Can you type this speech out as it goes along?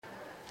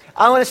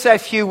I want to say a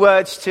few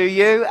words to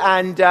you,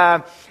 and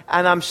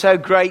I'm so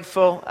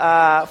grateful for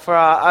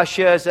our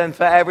ushers and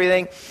for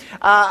everything.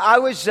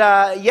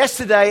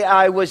 Yesterday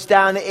I was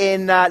down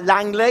in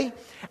Langley,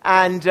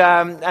 and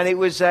it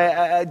was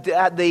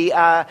at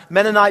the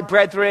Mennonite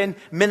Brethren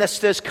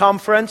Ministers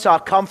Conference, our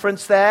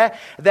conference there.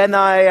 Then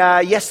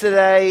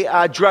yesterday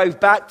I drove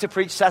back to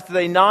preach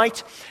Saturday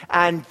night,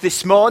 and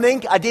this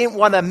morning I didn't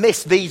want to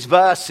miss these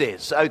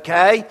verses,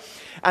 okay?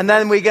 And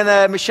then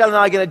Michelle and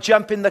I are going to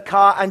jump in the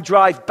car and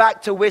drive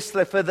back to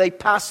Whistler for the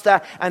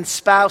Pastor and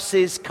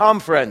Spouses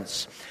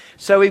Conference.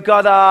 So we've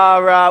got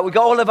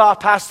all of our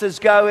pastors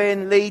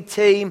going, lead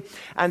team,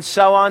 and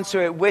so on.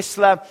 So at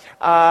Whistler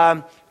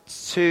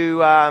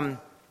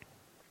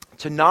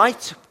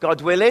tonight,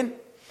 God willing.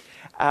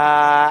 But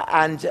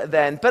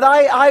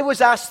I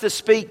was asked to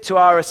speak to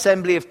our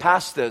assembly of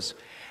pastors.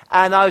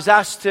 And I was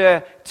asked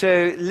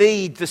to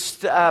lead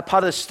part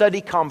of the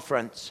study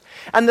conference.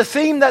 And the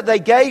theme that they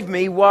gave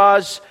me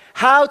was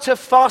how to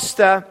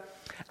foster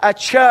a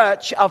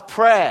church of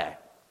prayer.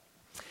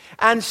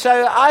 And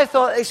so I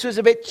thought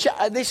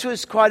this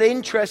was quite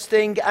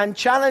interesting and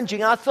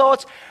challenging. I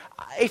thought,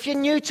 if you're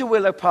new to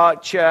Willow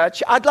Park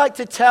Church, I'd like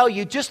to tell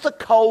you just the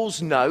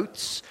Coles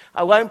notes.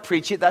 I won't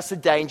preach it, that's the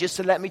danger,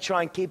 so let me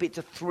try and keep it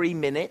to 3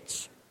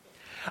 minutes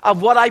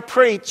of what I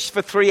preached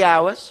for 3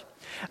 hours.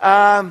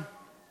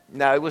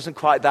 No, it wasn't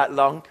quite that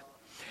long.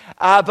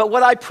 But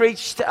what I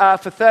preached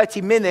for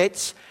 30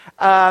 minutes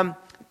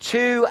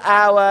to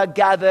our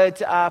gathered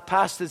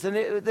pastors,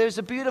 and there was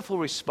a beautiful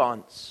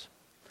response.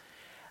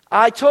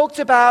 I talked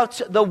about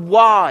the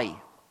why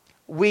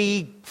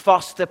we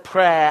foster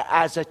prayer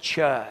as a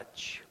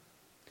church.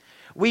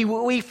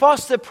 We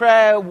foster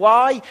prayer,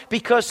 why?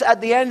 Because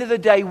at the end of the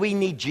day, we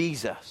need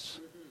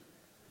Jesus.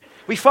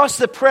 We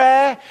foster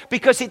prayer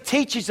because it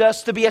teaches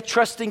us to be a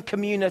trusting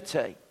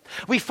community.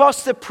 We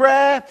foster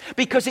prayer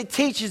because it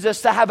teaches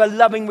us to have a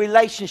loving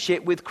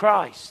relationship with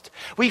Christ.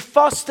 We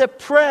foster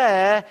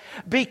prayer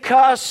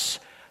because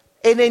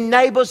it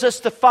enables us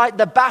to fight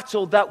the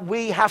battle that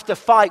we have to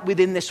fight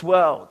within this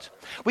world.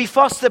 We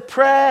foster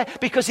prayer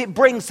because it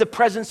brings the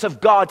presence of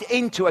God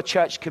into a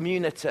church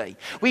community.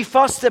 We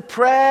foster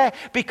prayer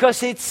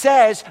because it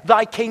says,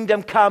 "Thy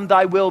kingdom come,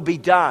 thy will be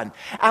done."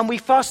 And we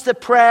foster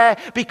prayer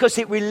because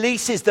it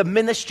releases the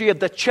ministry of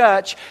the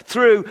church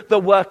through the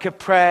work of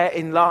prayer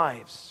in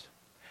lives.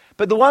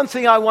 But the one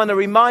thing I want to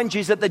remind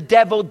you is that the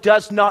devil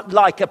does not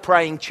like a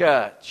praying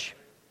church.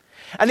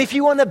 And if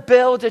you want to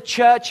build a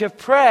church of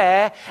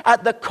prayer,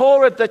 at the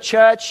core of the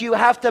church, you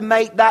have to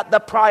make that the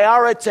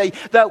priority,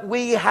 that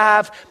we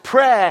have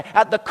prayer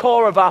at the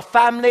core of our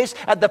families,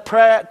 at the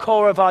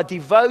core of our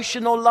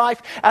devotional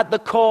life, at the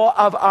core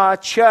of our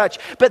church.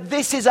 But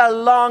this is a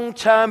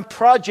long-term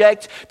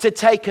project to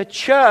take a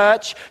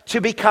church to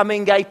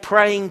becoming a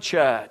praying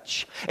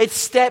church. It's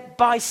step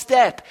by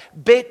step,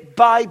 bit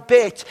by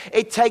bit.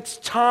 It takes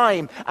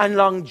time and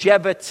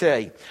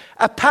longevity.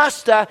 A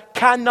pastor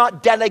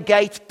cannot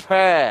delegate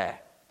prayer.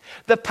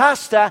 The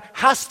pastor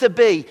has to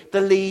be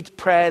the lead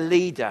prayer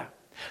leader.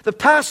 The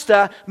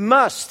pastor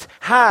must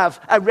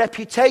have a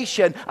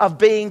reputation of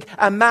being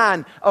a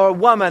man or a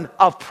woman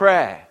of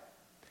prayer.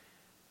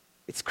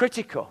 It's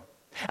critical.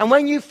 And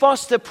when you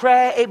foster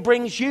prayer, it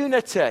brings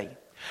unity.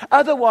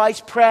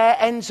 Otherwise, prayer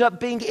ends up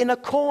being in a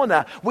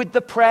corner with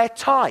the prayer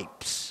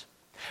types,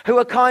 who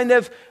are kind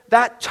of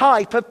that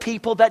type of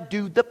people that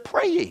do the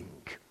praying.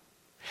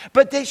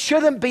 But there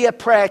shouldn't be a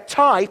prayer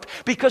type,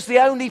 because the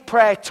only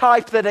prayer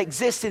type that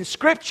exists in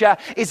Scripture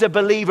is a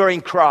believer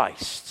in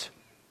Christ.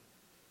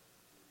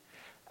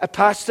 A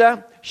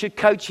pastor should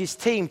coach his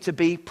team to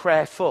be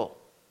prayerful.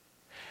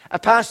 A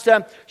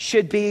pastor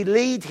should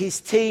lead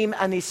his team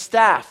and his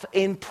staff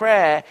in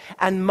prayer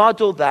and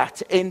model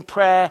that in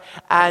prayer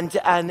and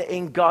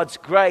in God's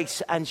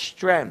grace and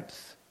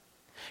strength.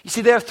 You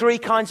see, there are 3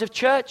 kinds of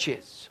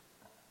churches.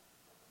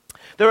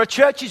 There are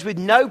churches with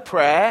no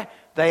prayer.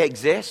 They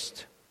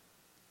exist.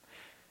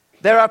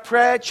 There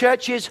are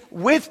churches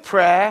with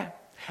prayer,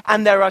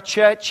 and there are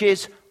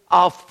churches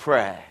of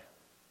prayer.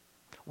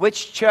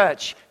 Which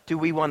church do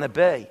we want to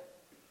be?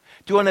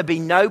 Do you want to be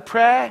no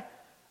prayer,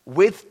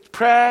 with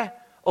prayer,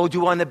 or do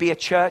you want to be a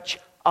church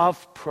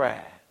of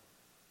prayer?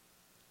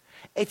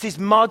 It is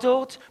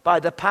modeled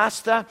by the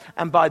pastor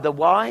and by the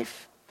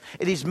wife.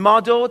 It is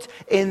modeled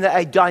in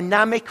a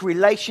dynamic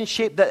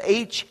relationship that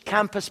each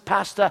campus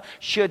pastor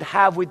should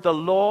have with the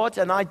Lord.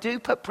 And I do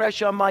put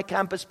pressure on my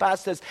campus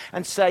pastors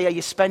and say, are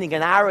you spending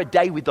an hour a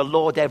day with the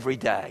Lord every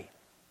day?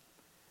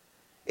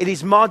 It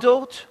is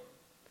modeled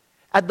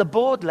at the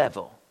board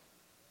level,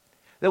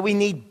 that we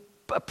need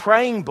a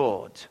praying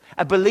board,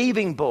 a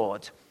believing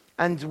board.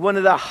 And one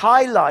of the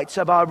highlights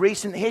of our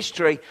recent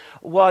history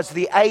was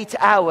the 8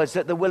 hours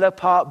that the Willow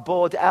Park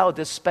board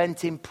elders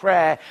spent in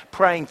prayer,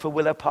 praying for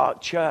Willow Park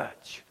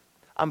Church.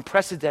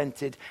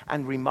 Unprecedented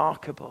and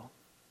remarkable.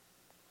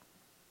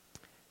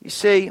 You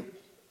see,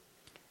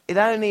 it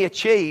only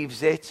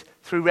achieves it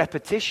through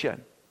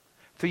repetition.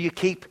 Through you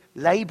keep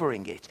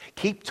laboring it.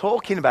 Keep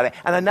talking about it.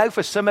 And I know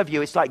for some of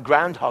you, it's like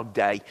Groundhog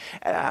Day.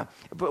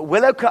 But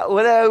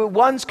Willow,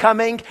 one's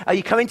coming. Are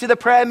you coming to the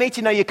prayer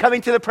meeting? Are you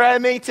coming to the prayer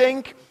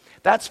meeting?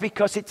 That's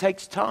because it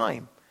takes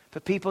time for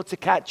people to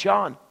catch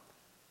on.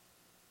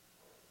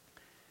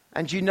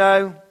 And you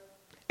know,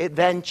 it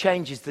then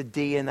changes the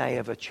DNA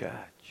of a church.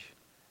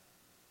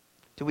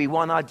 Do we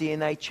want our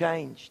DNA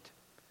changed?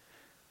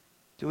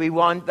 Do we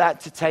want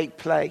that to take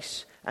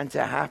place and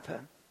to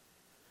happen?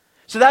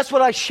 So that's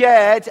what I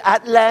shared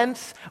at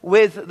length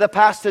with the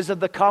pastors of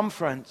the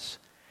conference.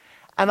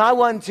 And I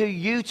want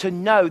you to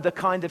know the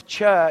kind of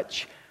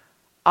church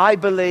I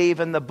believe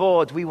and the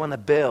board we want to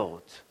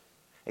build.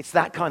 It's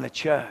that kind of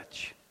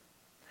church.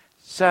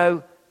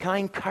 So can I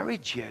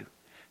encourage you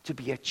to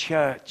be a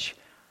church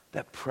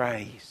that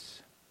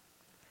prays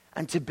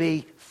and to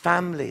be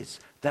families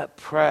that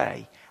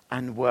pray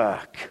and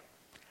work.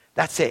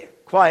 That's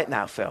it. Quiet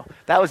now, Phil.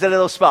 That was a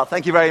little spot.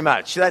 Thank you very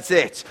much. That's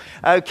it.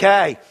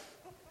 Okay.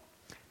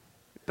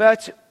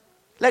 But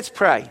let's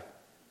pray.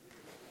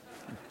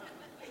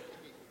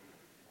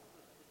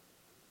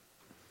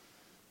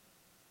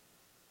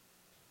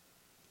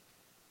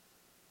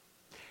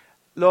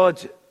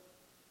 Lord,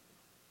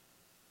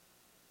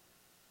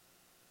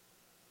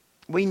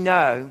 we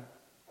know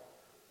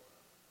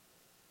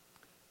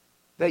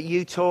that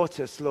you taught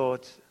us,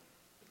 Lord,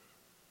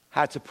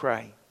 how to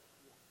pray.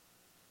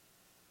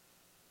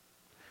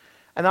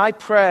 And I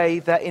pray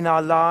that in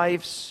our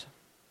lives,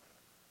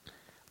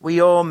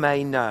 we all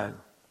may know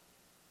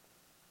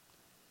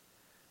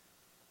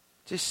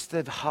just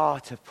the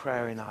heart of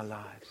prayer in our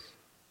lives.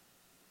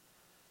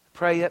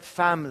 Pray that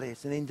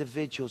families and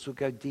individuals will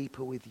go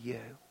deeper with you.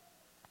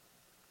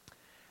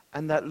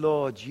 And that,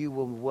 Lord, you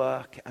will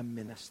work and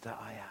minister,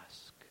 I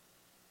ask.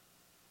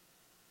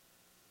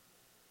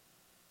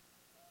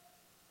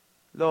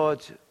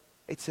 Lord,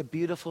 it's a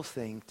beautiful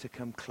thing to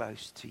come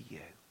close to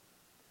you.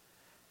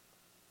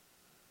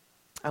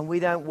 And we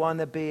don't want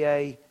to be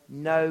a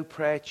no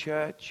prayer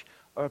church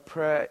or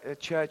a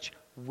church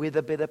with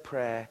a bit of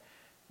prayer.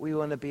 We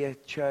want to be a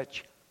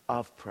church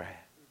of prayer.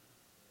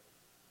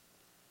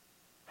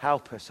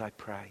 Help us, I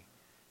pray,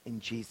 in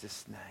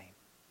Jesus' name.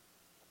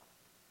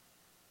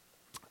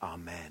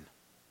 Amen.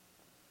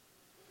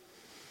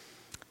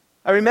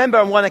 I remember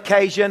on one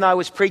occasion I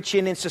was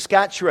preaching in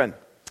Saskatchewan.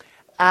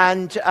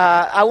 And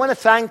I want to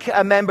thank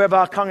a member of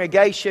our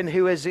congregation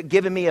who has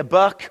given me a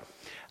book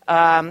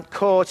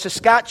called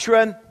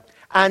Saskatchewan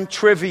and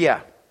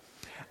Trivia.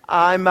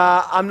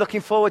 I'm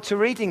looking forward to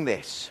reading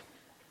this.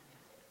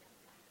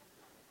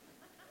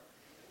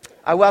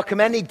 I welcome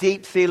any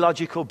deep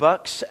theological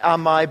books on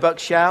my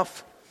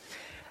bookshelf.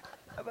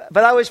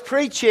 But I was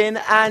preaching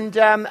and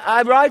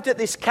I arrived at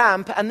this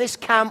camp, and this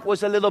camp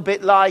was a little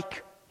bit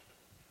like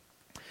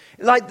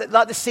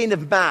the scene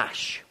of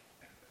MASH.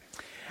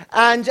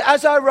 And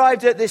as I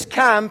arrived at this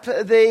camp,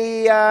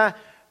 earlier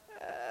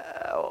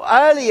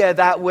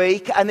that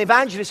week, an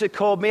evangelist had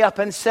called me up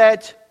and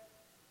said,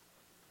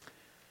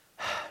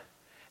 "Are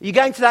you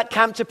going to that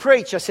camp to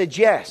preach?" I said,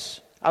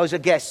 "Yes." I was a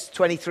guest,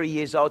 23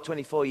 years old,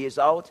 24 years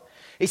old.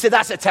 He said,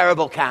 "That's a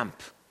terrible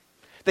camp.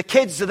 The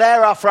kids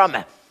there are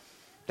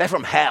they're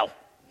from hell.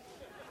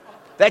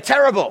 They're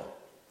terrible.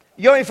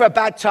 You're in for a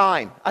bad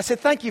time." I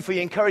said, "Thank you for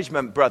your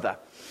encouragement, brother."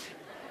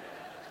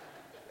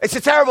 "It's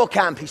a terrible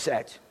camp," he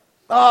said.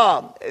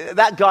 "Oh,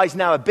 that guy's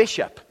now a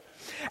bishop."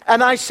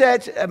 And I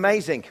said,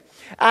 "Amazing."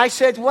 I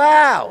said,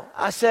 "Wow."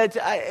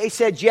 He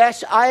said,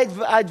 "Yes, I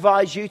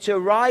advise you to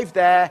arrive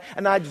there,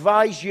 and I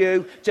advise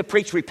you to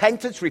preach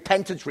repentance,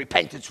 repentance,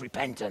 repentance,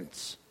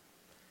 repentance.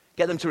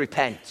 Get them to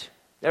repent.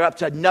 They're up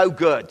to no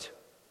good."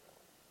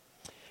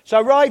 So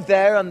I arrived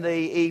there on the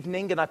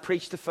evening, and I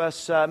preached the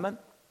first sermon.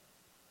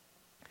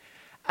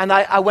 And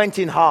I went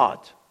in hard.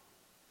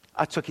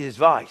 I took his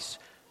advice.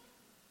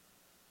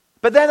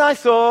 But then I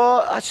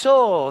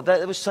saw that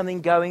there was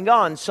something going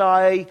on. So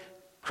I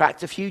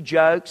cracked a few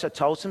jokes. I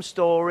told some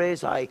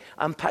stories. I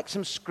unpacked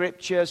some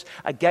scriptures.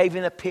 I gave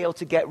an appeal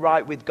to get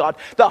right with God.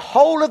 The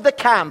whole of the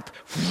camp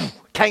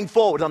came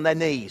forward on their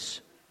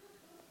knees.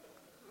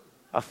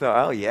 I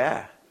thought, "Oh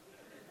yeah.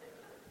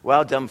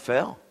 Well done,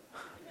 Phil.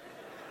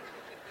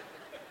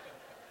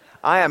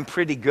 I am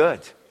pretty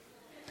good."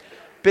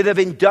 Bit of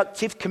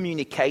inductive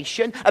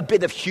communication, a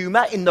bit of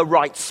humor in the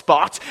right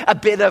spot, a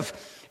bit of,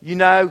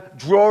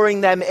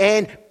 drawing them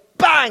in.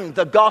 Bang,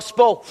 the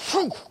gospel.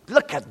 Whew,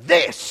 look at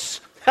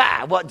this.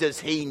 Ha, what does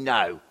he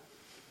know?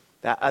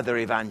 That other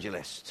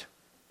evangelist.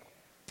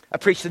 I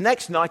preached the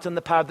next night on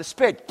the power of the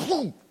Spirit.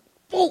 It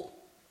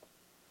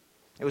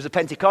was a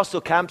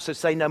Pentecostal camp, so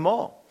say no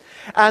more.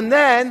 And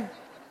then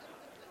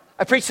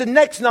I preached the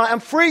next night on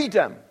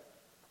freedom.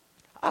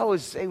 It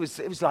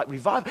was like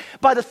revival.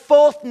 By the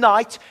fourth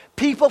night,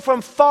 people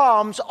from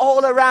farms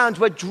all around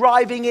were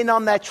driving in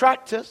on their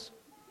tractors.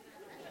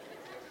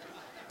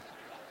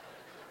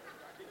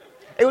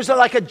 It was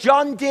like a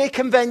John Deere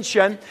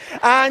convention,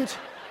 and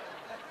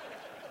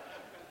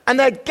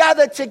they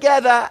gathered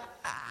together,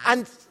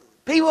 and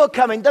people were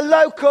coming. The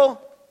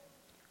local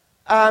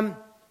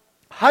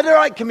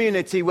Hutterite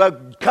community were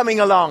coming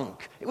along.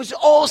 It was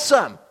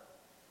awesome.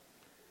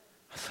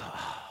 I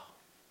thought,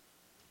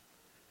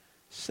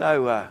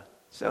 so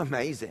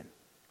amazing.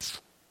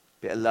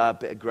 Bit of love,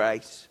 bit of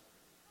grace.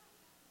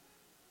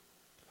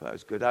 That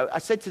was good. I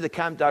said to the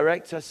camp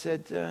director, I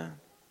said,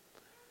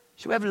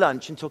 should we have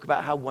lunch and talk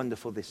about how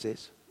wonderful this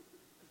is?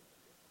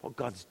 What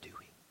God's doing.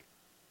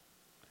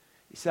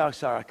 He said, oh,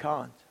 sorry, I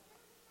can't.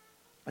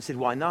 I said,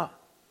 why not?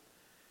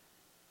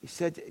 He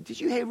said, did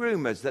you hear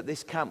rumors that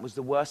this camp was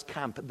the worst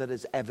camp that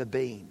has ever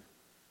been?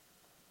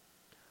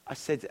 I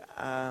said,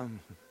 yeah.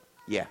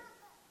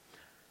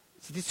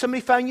 He said, did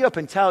somebody phone you up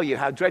and tell you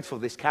how dreadful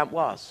this camp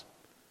was?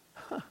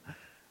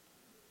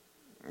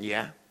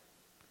 Yeah.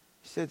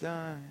 He said,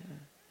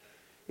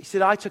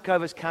 I took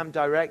over as camp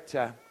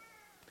director.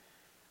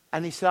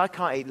 And he said, I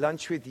can't eat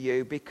lunch with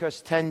you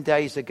because 10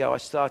 days ago I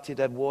started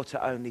a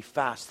water-only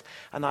fast.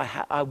 And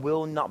I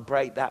will not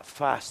break that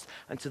fast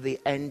until the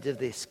end of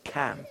this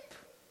camp.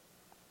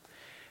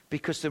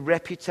 Because the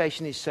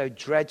reputation is so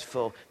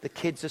dreadful. The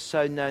kids are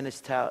so known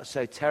as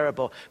so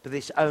terrible. But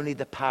it's only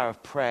the power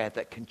of prayer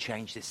that can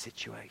change this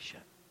situation.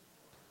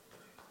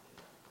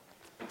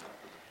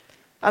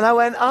 And I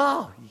went,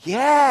 oh,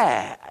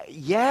 yeah.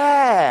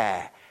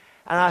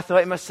 And I thought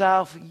to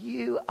myself,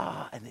 you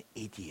are an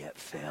idiot,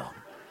 Phil.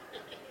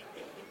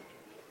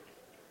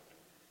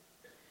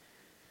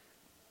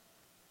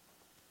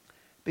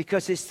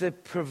 Because it's the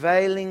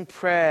prevailing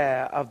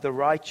prayer of the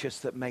righteous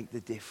that make the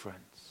difference.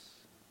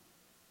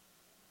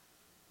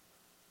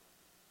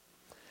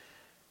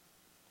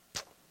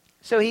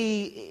 So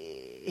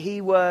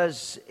he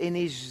was in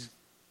his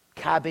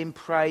cabin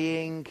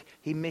praying.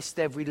 He missed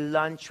every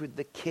lunch with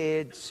the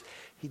kids.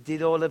 He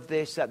did all of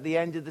this. At the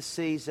end of the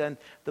season,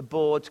 the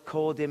board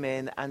called him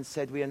in and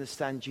said, we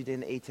understand you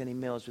didn't eat any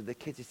meals with the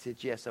kids. He said,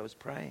 yes, I was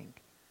praying.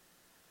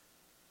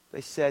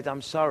 They said,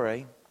 I'm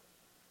sorry.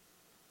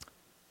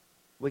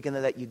 We're going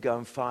to let you go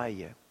and fire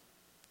you.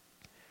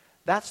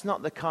 That's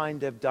not the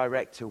kind of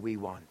director we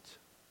want.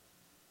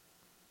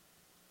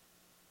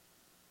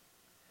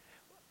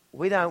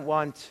 We don't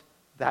want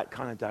that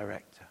kind of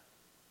director.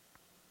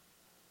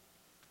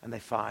 And they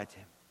fired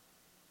him.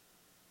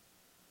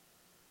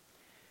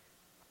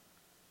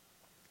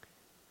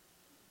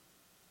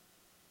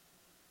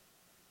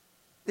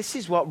 This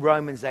is what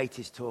Romans 8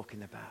 is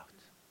talking about.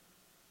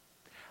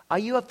 Are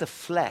you of the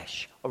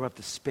flesh or of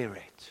the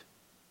spirit?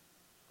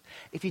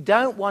 If you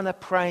don't want a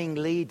praying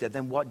leader,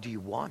 then what do you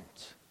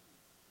want?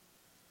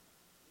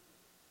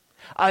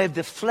 Are you of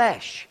the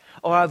flesh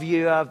or are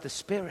you of the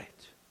spirit?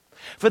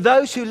 For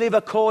those who live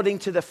according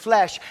to the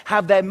flesh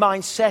have their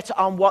mind set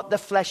on what the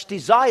flesh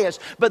desires.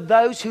 But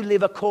those who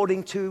live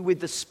according to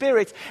with the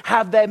Spirit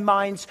have their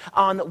minds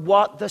on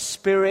what the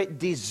Spirit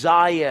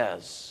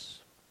desires.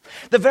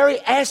 The very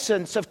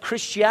essence of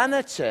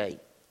Christianity,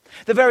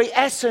 the very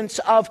essence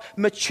of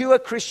mature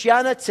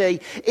Christianity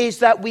is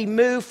that we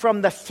move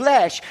from the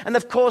flesh. And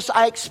of course,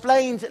 I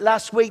explained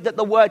last week that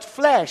the word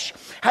flesh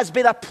has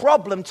been a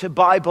problem to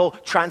Bible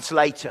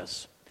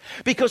translators.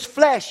 Because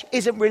flesh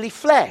isn't really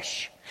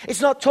flesh.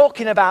 It's not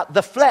talking about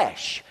the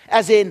flesh,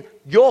 as in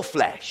your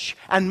flesh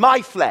and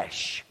my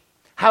flesh.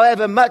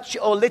 However much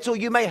or little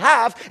you may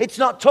have, it's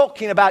not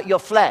talking about your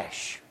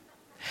flesh.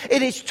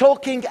 It is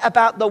talking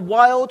about the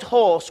wild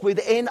horse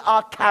within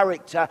our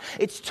character.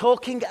 It's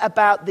talking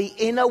about the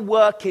inner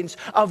workings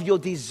of your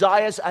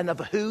desires and of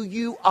who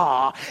you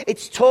are.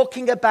 It's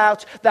talking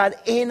about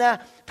that inner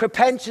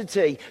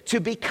propensity to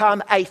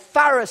become a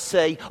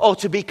Pharisee or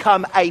to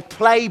become a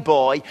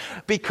playboy,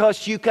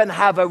 because you can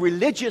have a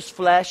religious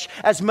flesh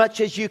as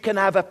much as you can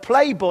have a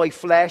playboy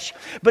flesh,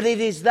 but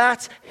it is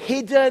that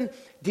hidden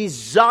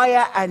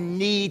desire and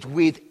need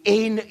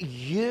within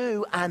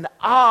you and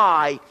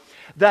I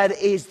that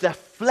is the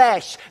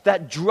flesh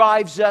that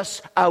drives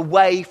us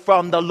away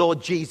from the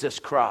Lord Jesus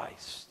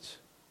Christ.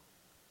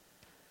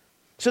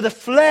 So the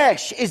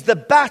flesh is the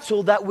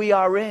battle that we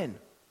are in.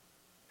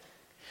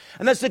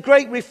 And as the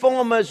great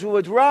reformers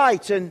would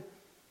write, and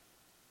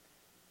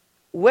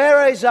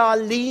where is our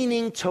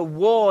leaning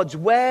towards?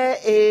 Where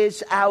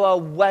is our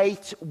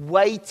weight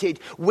weighted?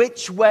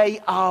 Which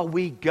way are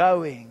we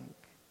going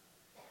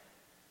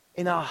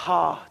in our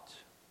heart?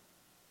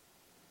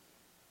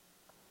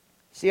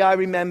 See, I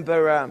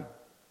remember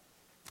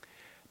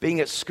being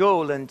at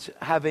school and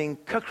having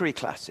cookery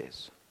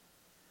classes.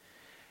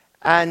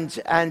 And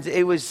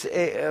it was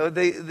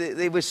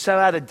so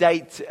out of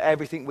date,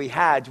 everything we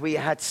had. We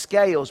had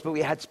scales, but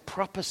we had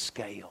proper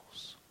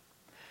scales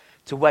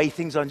to weigh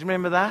things on. Do you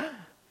remember that? It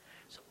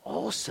was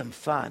awesome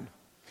fun.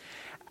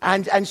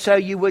 And so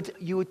you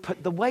would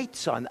put the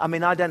weights on. I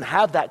mean, I don't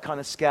have that kind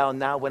of scale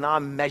now when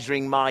I'm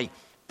measuring my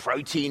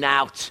protein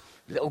out,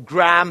 little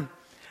gram.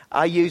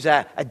 I use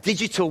a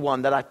digital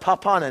one that I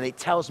pop on and it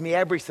tells me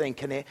everything,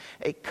 and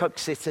it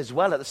cooks it as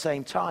well at the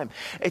same time.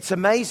 It's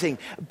amazing.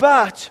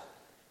 But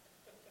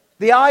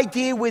the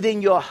idea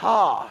within your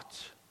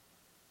heart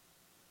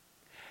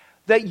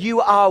that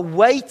you are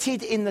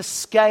weighted in the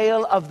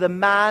scale of the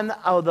man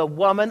or the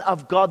woman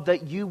of God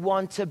that you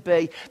want to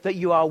be, that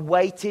you are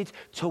weighted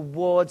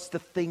towards the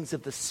things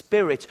of the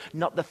Spirit,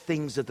 not the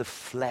things of the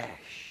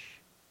flesh.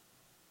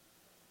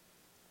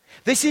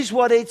 This is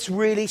what it's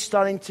really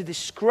starting to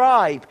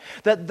describe,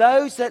 that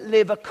those that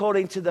live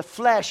according to the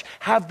flesh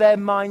have their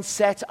mind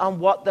set on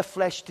what the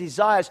flesh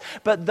desires,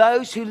 but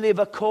those who live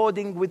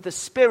according with the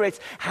Spirit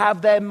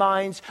have their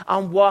minds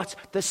on what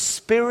the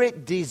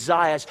Spirit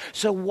desires.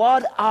 So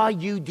what are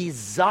you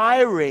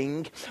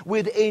desiring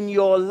within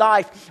your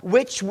life?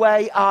 Which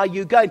way are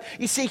you going?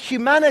 You see,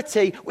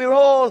 humanity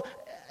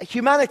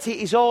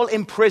is all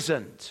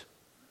imprisoned.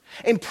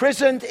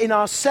 Imprisoned in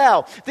our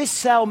cell. This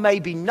cell may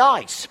be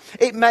nice.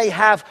 It may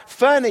have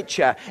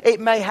furniture. It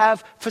may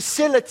have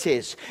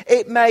facilities.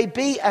 It may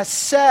be a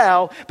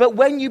cell. But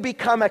when you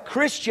become a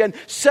Christian,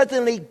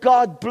 suddenly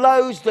God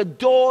blows the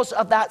doors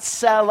of that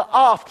cell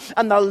off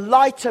and the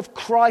light of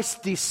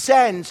Christ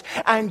descends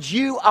and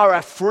you are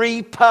a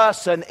free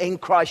person in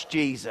Christ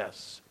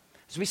Jesus.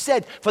 As we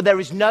said, for there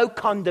is no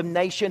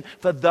condemnation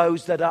for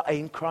those that are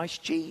in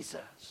Christ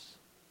Jesus.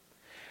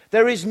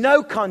 There is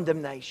no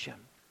condemnation.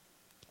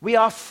 We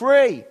are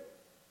free.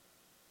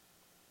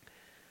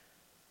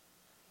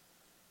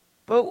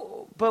 But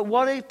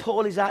what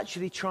Paul is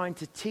actually trying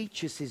to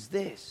teach us is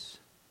this.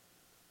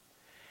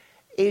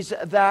 Is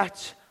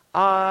that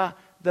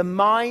the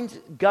mind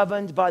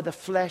governed by the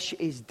flesh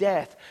is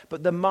death,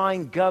 but the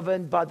mind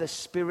governed by the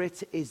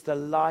Spirit is the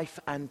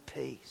life and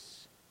peace.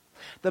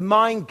 The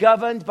mind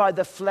governed by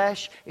the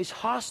flesh is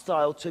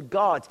hostile to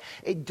God.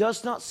 It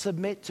does not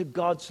submit to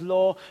God's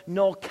law,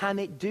 nor can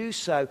it do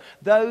so.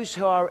 Those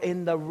who are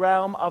in the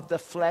realm of the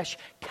flesh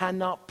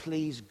cannot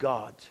please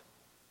God.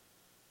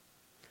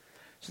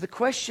 So the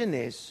question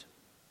is,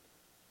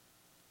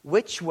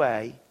 which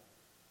way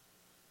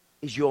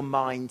is your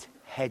mind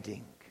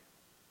heading?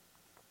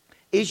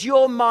 Is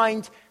your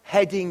mind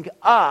heading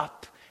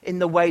up in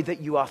the way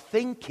that you are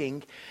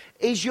thinking?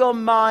 Is your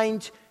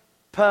mind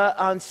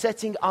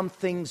setting on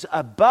things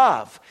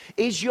above?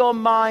 Is your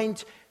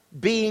mind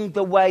being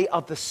the way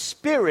of the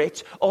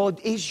Spirit, or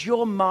is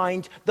your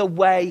mind the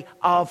way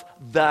of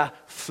the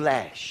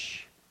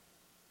flesh?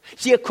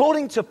 See,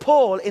 according to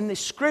Paul in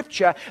this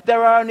scripture,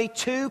 there are only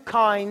two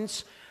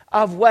kinds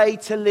of way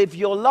to live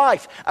your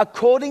life: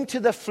 according to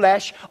the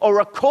flesh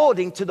or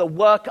according to the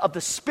work of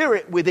the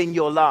Spirit within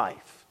your life.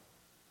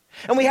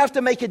 And we have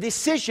to make a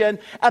decision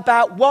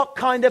about what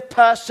kind of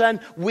person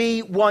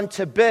we want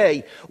to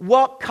be.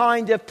 What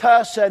kind of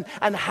person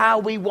and how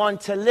we want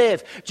to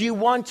live. Do you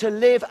want to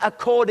live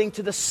according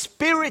to the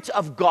Spirit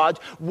of God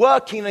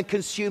working and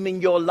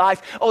consuming your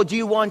life? Or do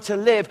you want to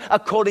live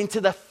according to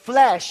the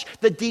flesh,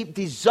 the deep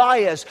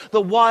desires, the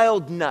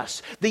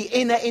wildness, the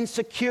inner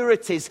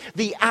insecurities,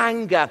 the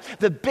anger,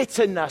 the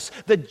bitterness,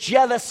 the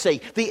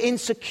jealousy, the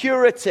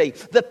insecurity,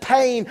 the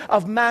pain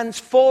of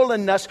man's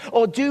fallenness?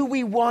 Or do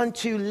we want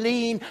to lean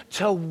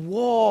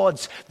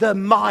towards the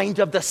mind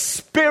of the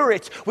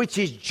Spirit, which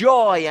is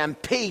joy and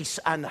peace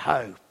and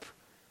hope?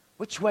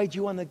 Which way do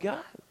you want to go?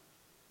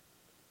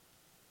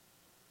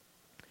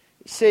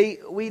 You see,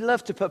 we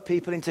love to put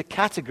people into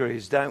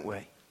categories, don't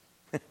we?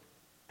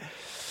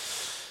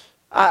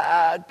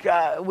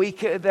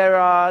 There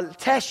are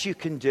tests you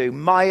can do.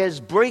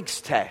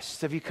 Myers-Briggs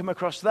test. Have you come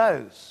across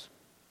those?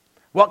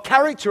 What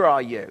character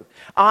are you?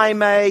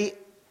 I'm an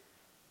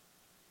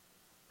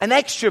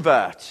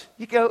extrovert.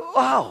 You go,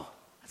 oh,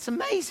 that's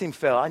amazing,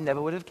 Phil. I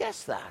never would have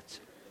guessed that.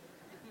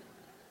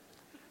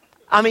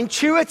 I'm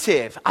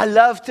intuitive. I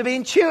love to be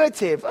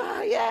intuitive.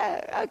 Oh,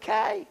 yeah,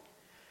 okay.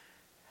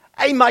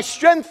 Hey, my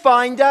strength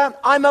finder,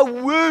 I'm a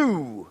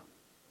woo.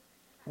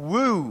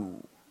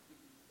 Woo.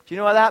 Do you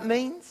know what that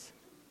means?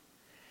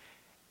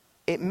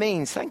 It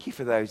means, thank you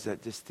for those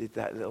that just did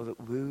that little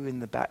woo in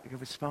the back of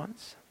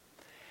response.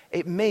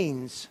 It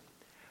means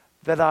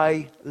that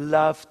I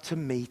love to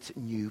meet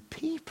new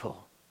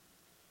people.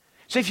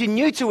 So if you're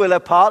new to Willow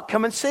Park,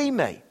 come and see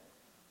me.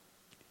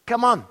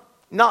 Come on.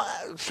 Not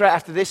straight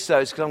after this,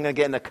 though, because I'm going to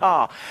get in the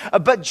car.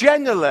 But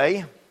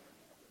generally,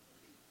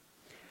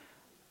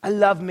 I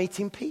love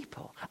meeting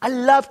people. I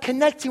love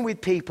connecting with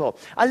people.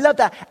 I love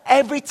that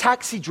every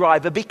taxi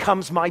driver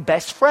becomes my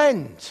best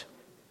friend.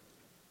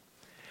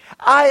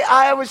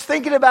 I was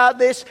thinking about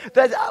this,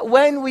 that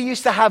when we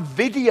used to have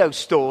video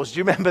stores, do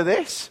you remember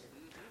this?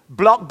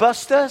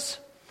 Blockbusters,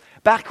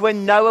 back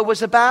when Noah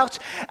was about.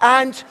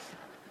 And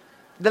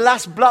the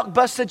last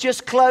Blockbuster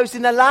just closed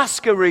in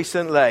Alaska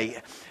recently.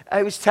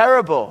 It was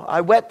terrible.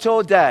 I wept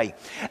all day.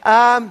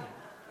 I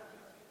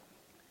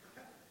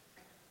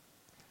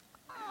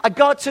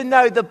got to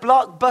know the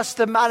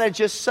Blockbuster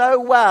manager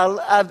so well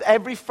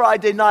every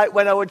Friday night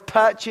when I would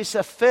purchase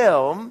a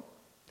film.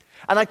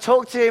 And I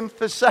talked to him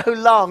for so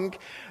long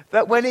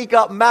that when he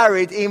got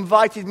married, he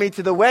invited me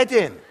to the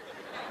wedding.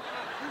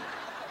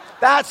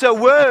 That's a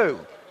woo.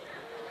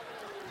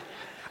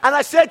 And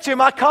I said to him,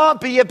 I can't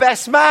be your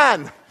best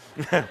man.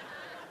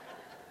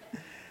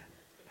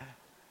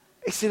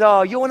 He said,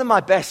 oh, you're one of my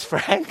best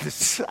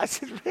friends. I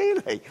said,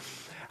 really?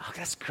 Oh,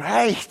 that's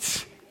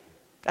great.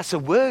 That's a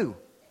woo.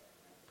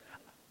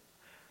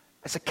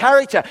 It's a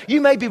character. You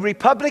may be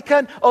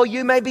Republican or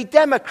you may be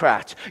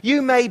Democrat.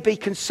 You may be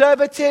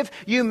Conservative.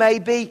 You may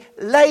be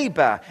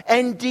Labour,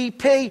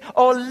 NDP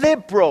or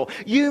Liberal.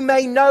 You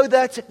may know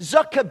that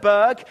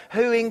Zuckerberg,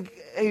 who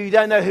you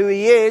don't know who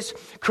he is,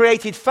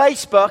 created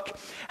Facebook,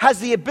 has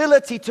the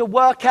ability to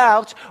work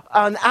out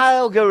on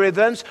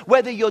algorithms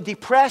whether you're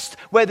depressed,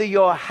 whether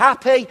you're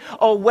happy,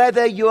 or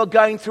whether you're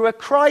going through a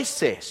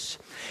crisis.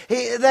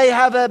 They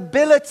have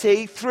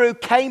ability through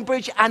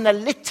Cambridge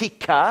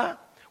Analytica,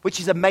 which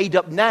is a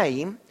made-up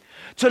name,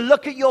 to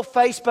look at your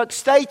Facebook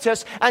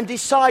status and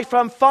decide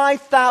from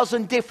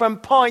 5,000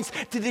 different points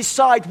to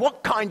decide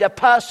what kind of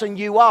person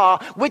you are,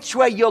 which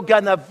way you're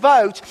going to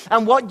vote,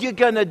 and what you're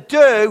going to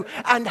do,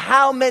 and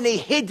how many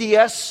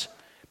hideous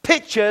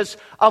pictures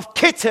of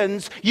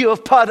kittens you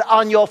have put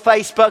on your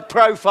Facebook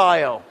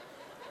profile.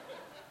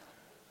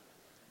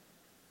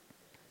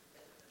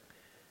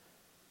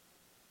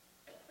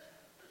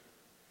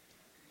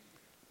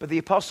 But the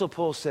Apostle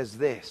Paul says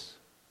this.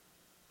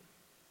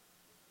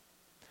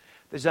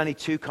 There's only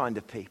two kinds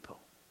of people.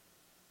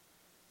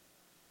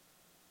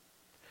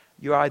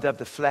 You're either of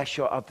the flesh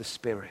or of the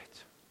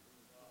spirit.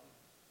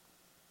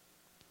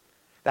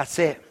 That's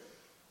it.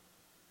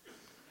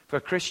 For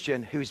a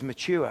Christian who is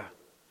mature,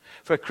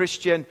 for a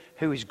Christian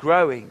who is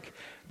growing,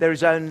 there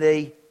is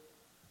only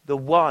the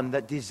one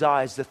that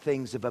desires the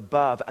things of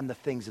above and the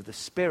things of the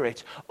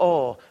spirit,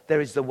 or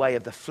there is the way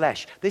of the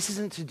flesh. This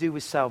isn't to do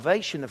with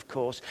salvation, of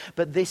course,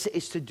 but this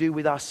is to do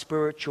with our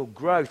spiritual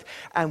growth,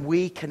 and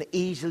we can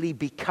easily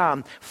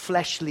become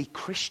fleshly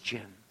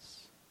Christians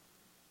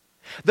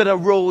that are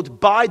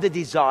ruled by the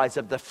desires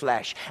of the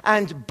flesh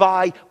and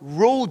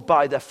ruled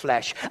by the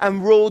flesh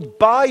and ruled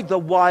by the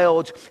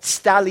wild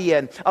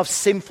stallion of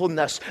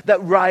sinfulness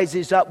that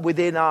rises up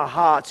within our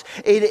hearts.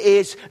 It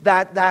is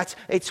that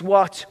it's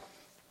what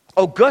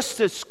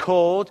Augustus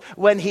called,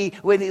 when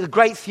the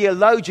great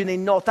theologian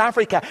in North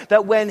Africa,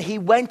 that when he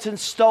went and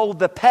stole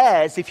the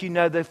pears, if you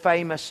know the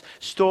famous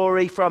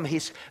story from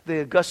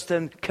the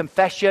Augustine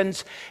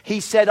Confessions, he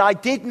said, I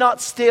did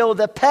not steal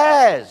the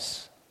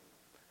pears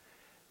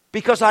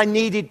because I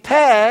needed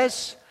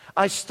pears.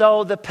 I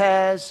stole the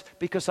pears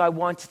because I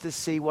wanted to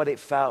see what it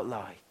felt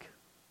like.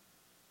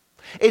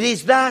 It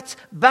is that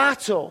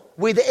battle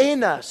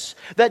within us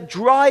that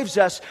drives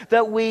us,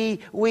 that we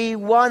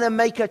want to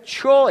make a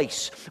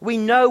choice. We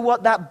know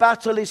what that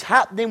battle is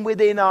happening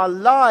within our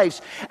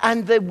lives.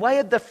 And the way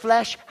of the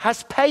flesh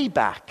has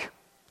payback.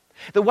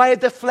 The way of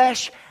the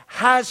flesh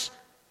has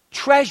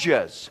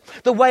treasures.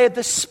 The way of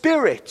the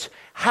Spirit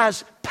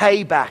has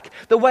payback.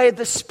 The way of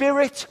the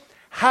Spirit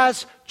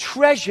has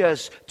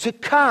treasures to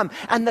come.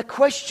 And the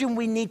question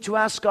we need to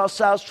ask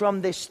ourselves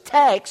from this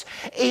text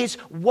is,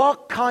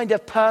 what kind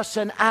of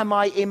person am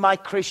I in my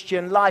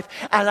Christian life?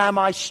 And am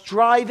I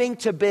striving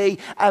to be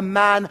a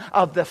man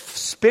of the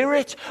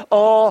Spirit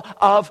or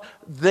of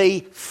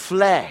the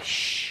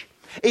flesh?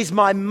 Is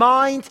my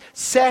mind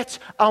set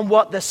on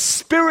what the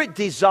Spirit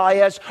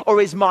desires,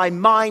 or is my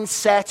mind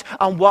set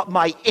on what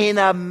my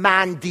inner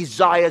man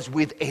desires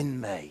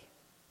within me?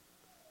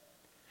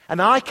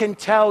 And I can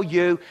tell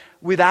you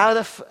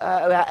without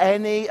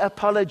any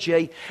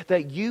apology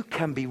that you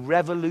can be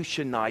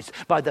revolutionized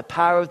by the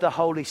power of the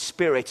Holy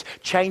Spirit,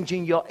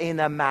 changing your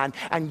inner man,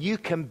 and you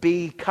can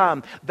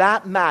become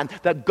that man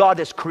that God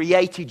has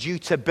created you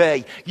to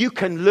be. You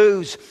can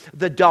lose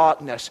the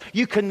darkness.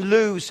 You can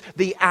lose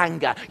the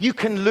anger. You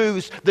can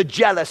lose the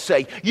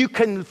jealousy. You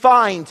can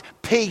find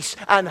peace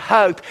and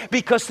hope,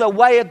 because the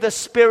way of the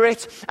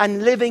Spirit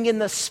and living in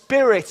the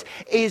Spirit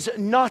is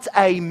not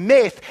a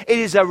myth. It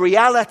is a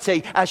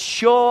reality, as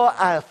sure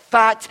a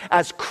fact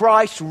as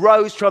Christ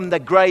rose from the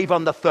grave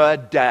on the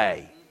third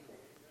day.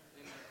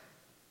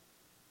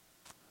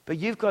 But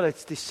you've got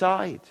to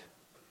decide.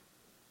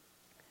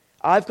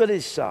 I've got to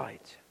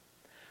decide,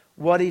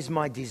 what is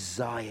my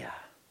desire?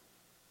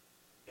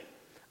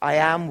 I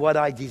am what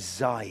I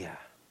desire.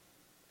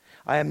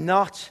 I am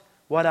not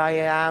what I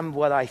am,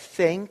 what I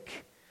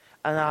think,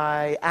 and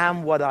I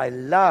am what I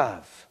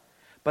love,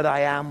 but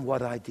I am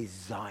what I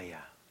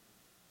desire.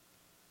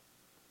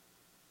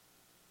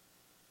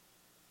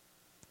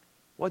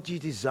 What do you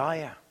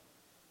desire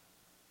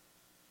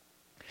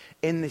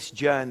in this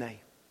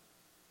journey?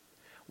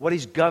 What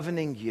is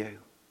governing you?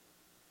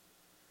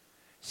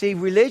 See,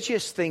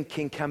 religious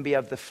thinking can be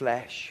of the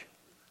flesh.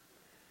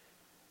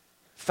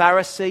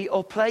 Pharisee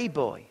or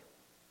playboy.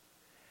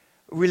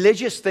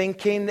 Religious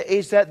thinking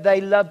is that they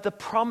love the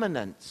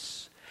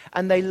prominence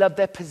and they love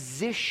their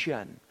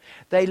position.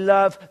 They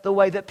love the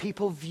way that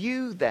people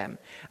view them.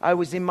 I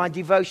was in my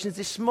devotions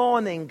this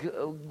morning,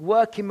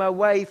 working my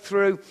way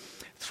through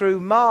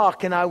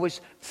Mark, and I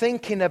was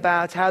thinking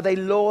about how they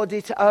lord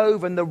it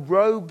over and the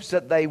robes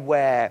that they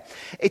wear.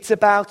 It's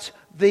about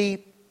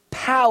the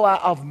power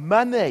of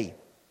money,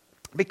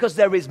 because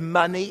there is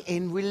money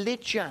in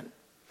religion.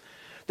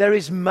 There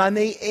is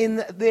money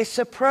in this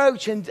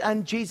approach.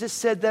 And Jesus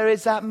said there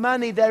is that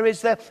money. There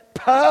is the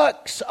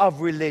perks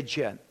of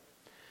religion.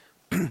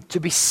 To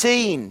be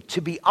seen,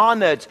 to be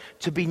honored,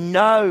 to be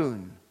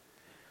known,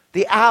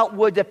 the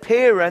outward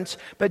appearance.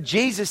 But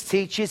Jesus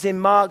teaches in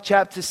Mark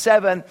chapter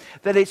 7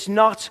 that it's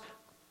not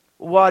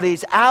what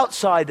is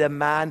outside a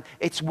man,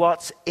 it's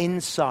what's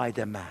inside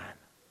a man.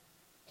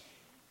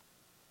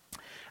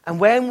 And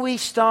when we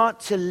start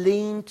to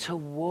lean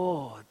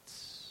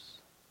towards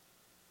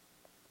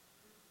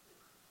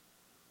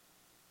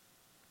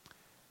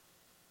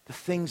the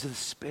things of the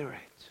Spirit,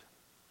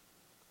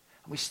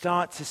 we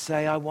start to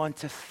say, I want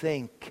to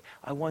think,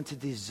 I want to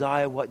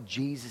desire what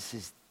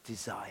Jesus'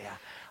 desire.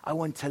 I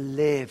want to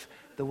live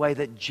the way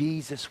that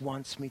Jesus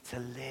wants me to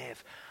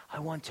live. I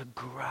want to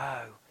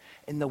grow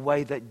in the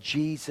way that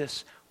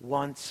Jesus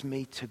wants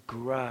me to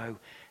grow.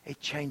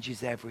 It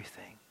changes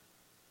everything.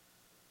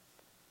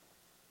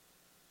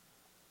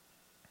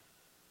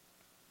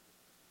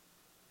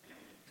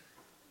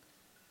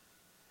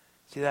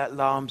 See that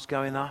alarm's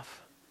going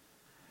off?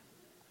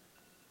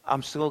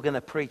 I'm still going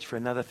to preach for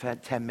another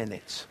 10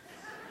 minutes.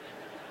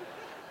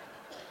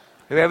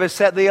 Whoever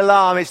set the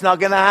alarm, it's not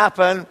going to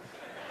happen.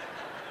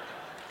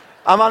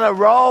 I'm on a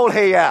roll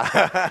here.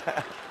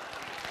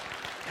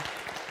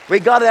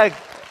 We got to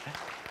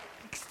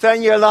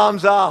turn your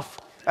alarms off.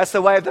 That's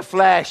the way of the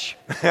flesh.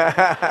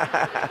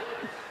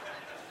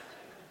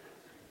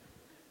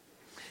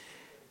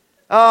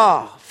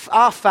 Oh,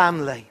 our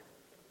family.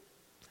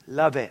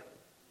 Love it.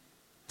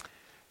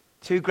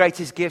 Two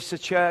greatest gifts a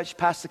church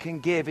pastor can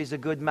give is a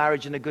good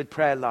marriage and a good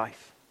prayer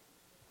life.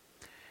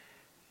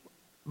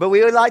 But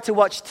we would like to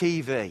watch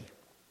TV.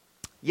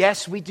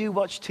 Yes, we do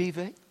watch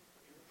TV.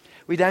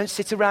 We don't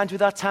sit around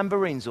with our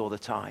tambourines all the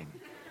time.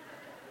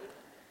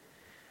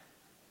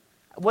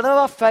 One of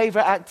our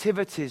favorite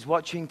activities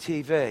watching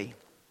TV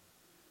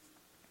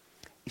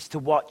is to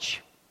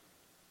watch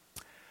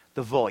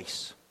The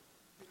Voice.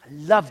 I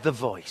love The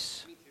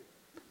Voice.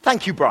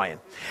 Thank you, Brian.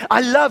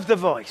 I love The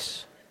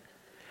Voice.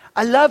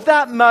 I love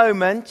that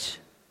moment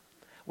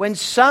when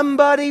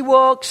somebody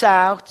walks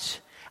out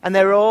and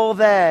they're all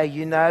there,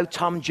 you know,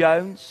 Tom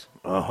Jones.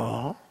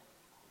 Uh-huh.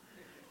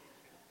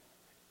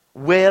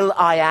 Will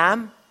I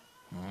Am.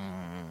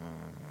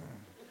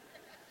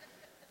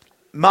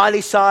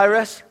 Miley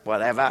Cyrus,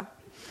 whatever.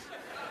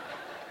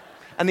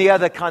 And the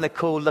other kind of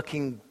cool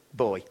looking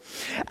boy.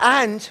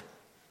 And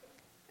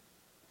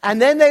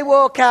then they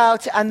walk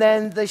out and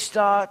then they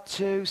start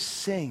to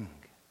sing.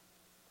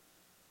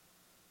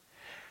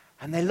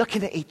 And they're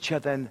looking at each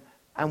other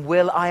and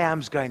Will I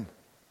Am's going.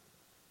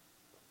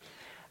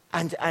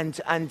 And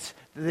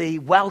the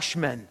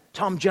Welshman,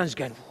 Tom Jones,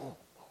 going, whoa, whoa,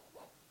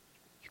 whoa.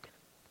 You can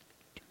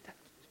do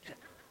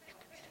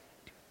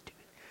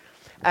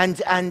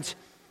that. And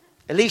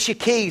Alicia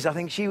Keys, I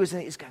think she was in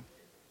it, is going,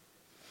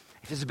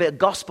 if there's a bit of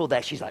gospel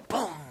there, she's like,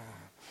 boom.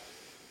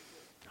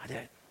 I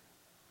don't.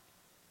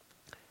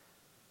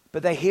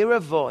 But they hear a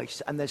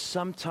voice, and there's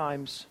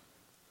sometimes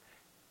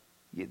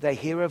they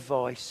hear a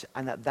voice,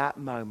 and at that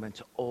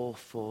moment, all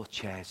four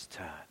chairs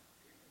turn.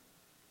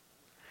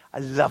 I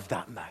love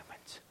that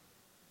moment.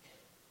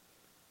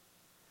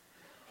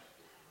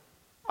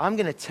 I'm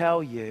going to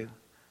tell you,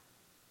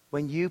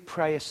 when you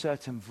pray a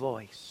certain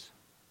voice,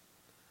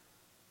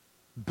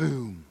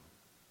 boom,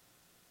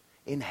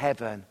 in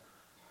heaven,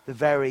 the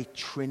very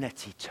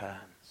Trinity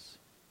turns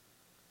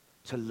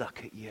to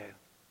look at you.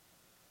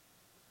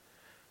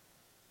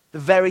 The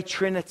very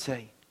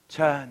Trinity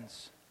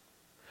turns.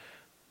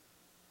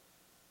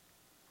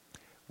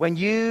 When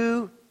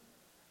you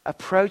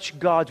approach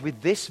God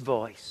with this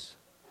voice,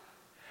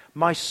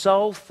 my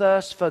soul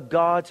thirsts for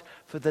God,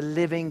 for the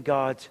living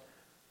God.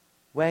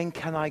 When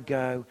can I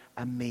go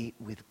and meet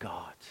with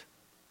God?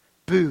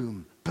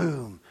 Boom,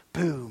 boom,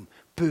 boom,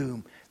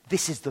 boom.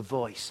 This is the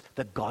voice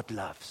that God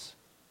loves.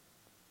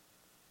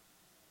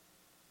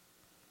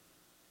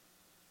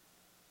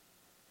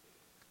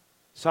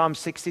 Psalm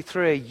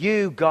 63,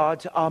 you,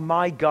 God, are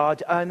my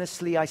God.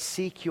 Earnestly I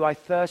seek you. I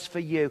thirst for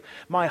you.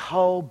 My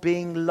whole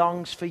being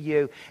longs for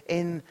you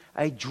in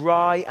a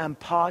dry and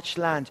parched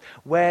land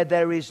where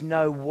there is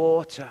no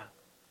water.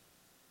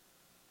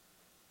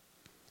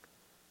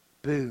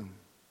 Boom.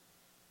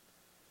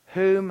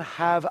 Whom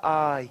have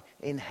I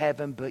in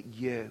heaven but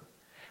you?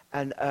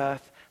 And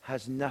earth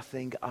has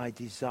nothing I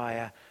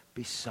desire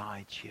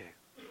besides you.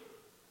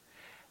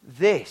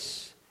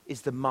 This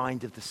is the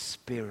mind of the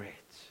Spirit.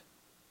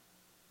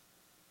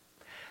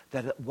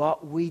 That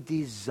what we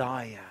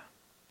desire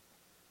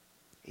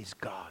is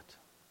God.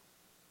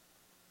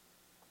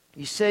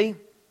 You see,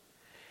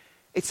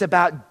 it's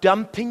about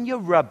dumping your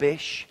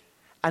rubbish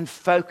and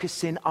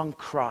focusing on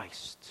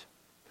Christ.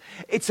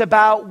 It's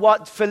about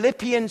what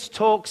Philippians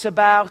talks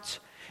about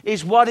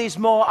is what is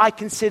more, I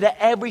consider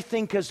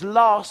everything as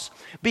loss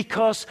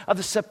because of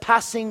the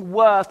surpassing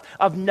worth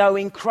of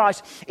knowing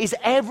Christ. Is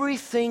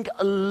everything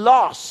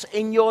loss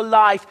in your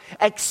life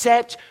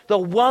except the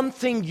one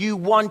thing you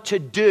want to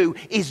do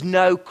is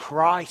know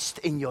Christ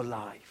in your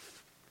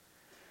life?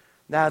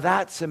 Now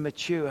that's a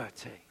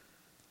maturity.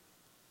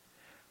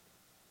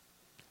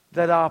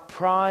 That our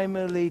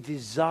primary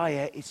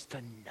desire is to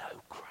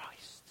know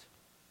Christ.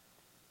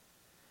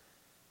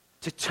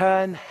 To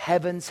turn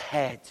heaven's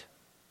head.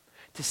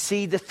 to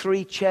see the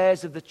three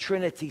chairs of the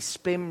Trinity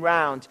spin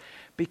round,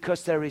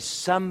 because there is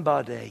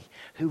somebody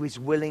who is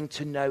willing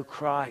to know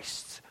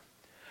Christ.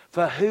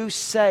 For whose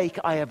sake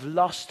I have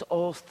lost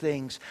all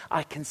things,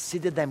 I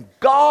consider them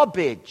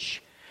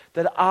garbage,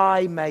 that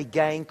I may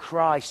gain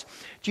Christ.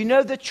 Do you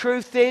know the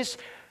truth is,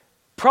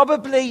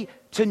 probably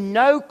to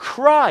know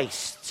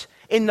Christ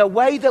in the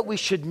way that we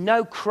should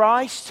know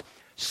Christ,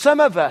 some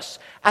of us,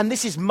 and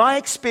this is my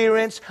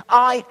experience,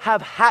 I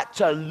have had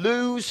to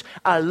lose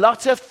a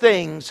lot of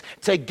things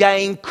to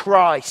gain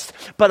Christ.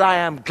 But I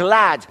am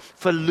glad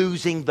for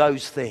losing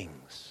those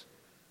things.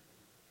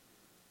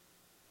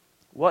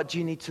 What do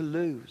you need to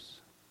lose?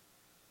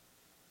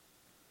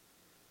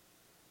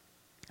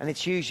 And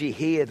it's usually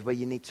here where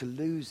you need to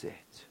lose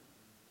it.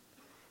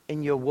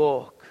 In your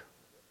walk.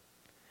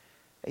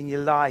 In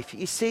your life.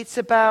 You see, it's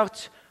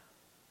about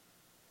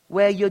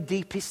where your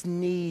deepest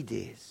need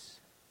is.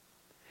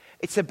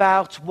 It's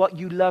about what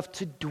you love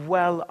to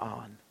dwell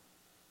on.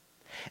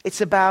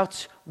 It's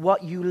about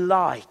what you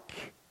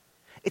like.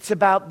 It's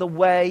about the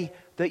way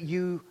that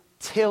you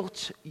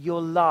tilt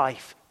your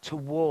life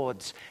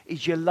towards.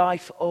 Is your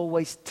life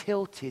always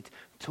tilted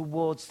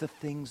towards the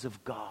things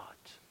of God?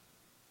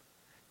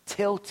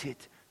 Tilted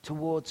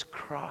towards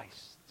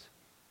Christ?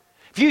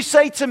 If you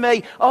say to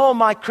me, oh,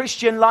 my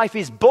Christian life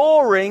is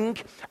boring,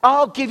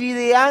 I'll give you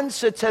the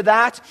answer to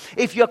that.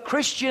 If your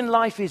Christian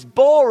life is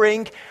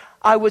boring,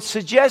 I would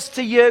suggest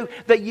to you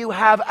that you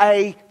have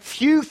a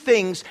few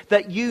things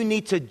that you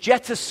need to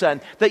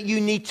jettison, that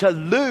you need to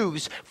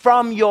lose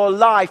from your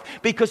life.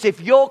 Because if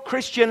your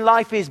Christian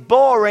life is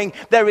boring,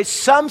 there is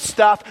some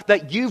stuff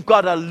that you've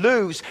got to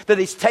lose that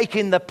is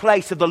taking the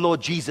place of the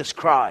Lord Jesus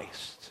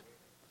Christ.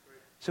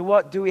 So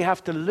what do we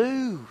have to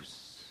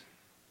lose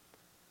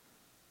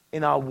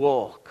in our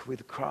walk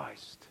with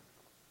Christ?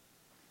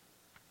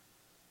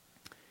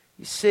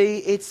 You see,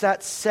 it's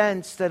that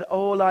sense that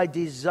all I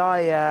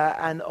desire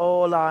and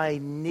all I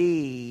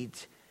need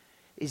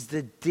is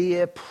the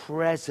dear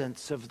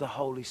presence of the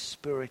Holy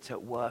Spirit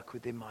at work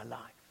within my life.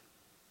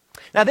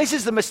 Now, this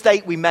is the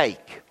mistake we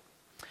make.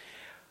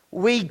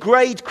 We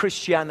grade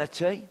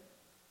Christianity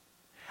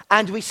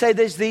and we say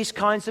there's these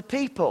kinds of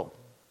people.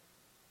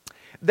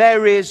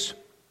 There is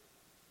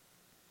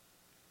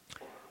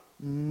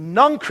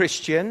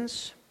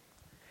non-Christians,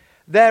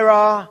 there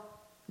are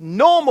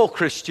normal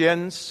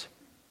Christians,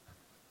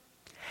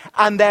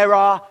 and there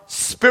are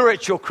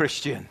spiritual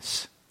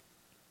Christians.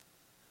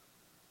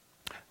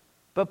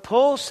 But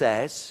Paul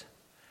says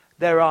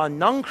there are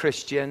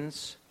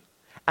non-Christians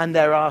and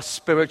there are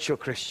spiritual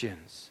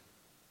Christians.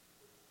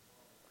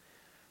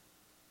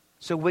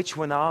 So which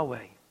one are we?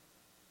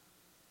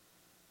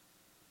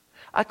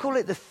 I call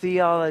it the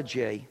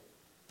theology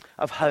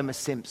of Homer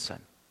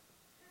Simpson.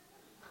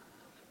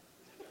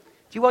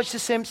 Do you watch The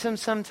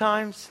Simpsons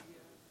sometimes?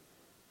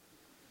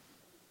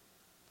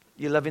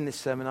 You're loving this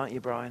sermon, aren't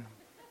you, Brian?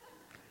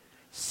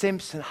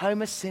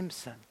 Homer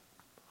Simpson.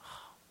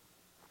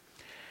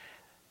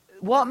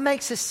 What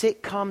makes a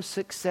sitcom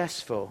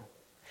successful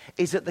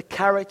is that the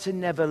character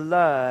never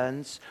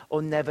learns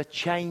or never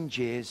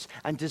changes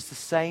and does the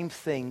same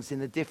things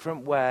in a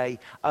different way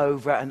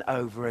over and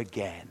over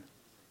again.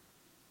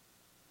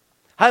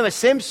 Homer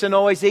Simpson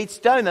always eats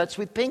donuts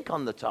with pink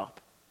on the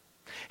top.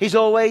 He's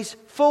always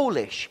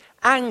foolish,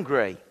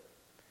 angry,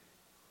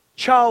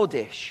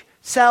 childish,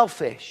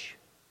 selfish.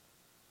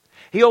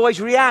 He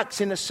always reacts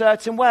in a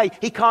certain way.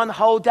 He can't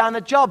hold down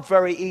a job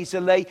very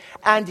easily,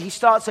 and he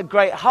starts a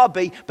great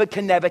hobby but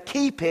can never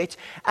keep it.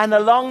 And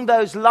along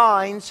those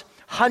lines,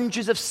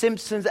 hundreds of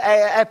Simpsons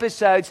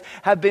episodes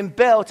have been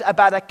built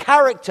about a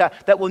character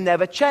that will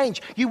never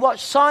change. You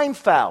watch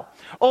Seinfeld.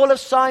 All of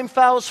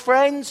Seinfeld's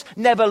friends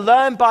never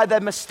learn by their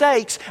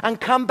mistakes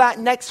and come back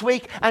next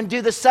week and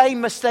do the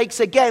same mistakes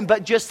again,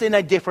 but just in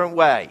a different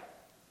way.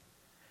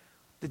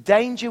 The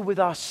danger with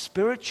our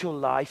spiritual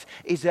life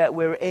is that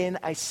we're in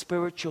a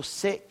spiritual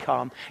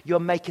sitcom. You're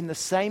making the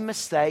same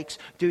mistakes,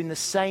 doing the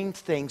same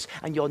things,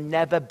 and you're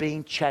never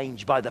being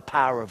changed by the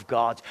power of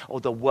God or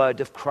the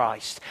word of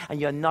Christ.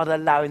 And you're not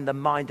allowing the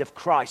mind of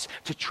Christ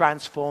to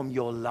transform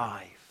your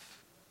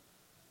life.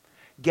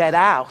 Get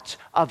out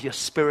of your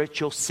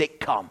spiritual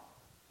sitcom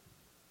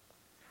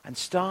and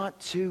start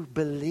to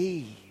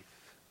believe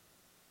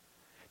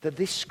that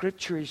this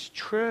scripture is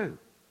true.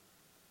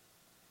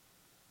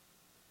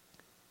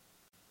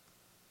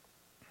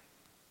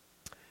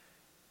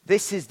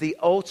 This is the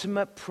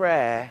ultimate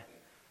prayer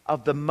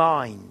of the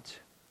mind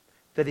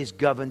that is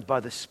governed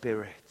by the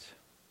Spirit.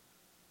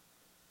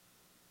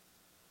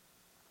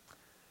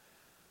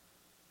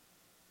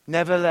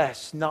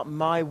 Nevertheless, not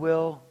my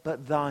will,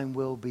 but thine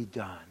will be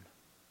done.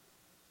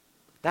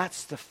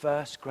 That's the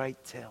first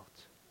great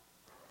tilt.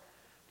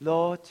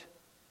 Lord,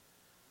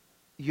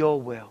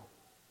 your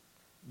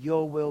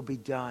will be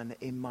done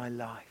in my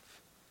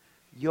life.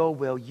 Your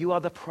will, you are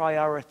the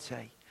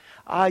priority.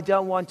 I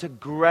don't want to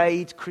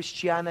grade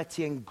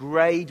Christianity and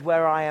grade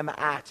where I am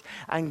at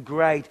and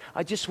grade.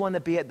 I just want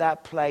to be at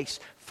that place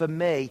for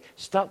me.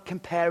 Stop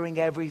comparing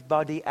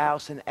everybody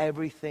else and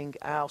everything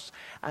else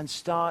and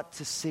start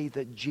to see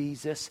that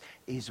Jesus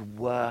is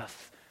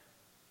worth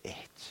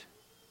it.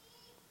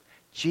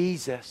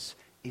 Jesus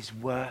is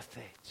worth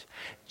it.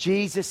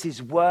 Jesus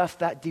is worth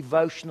that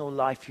devotional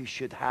life you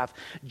should have.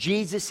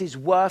 Jesus is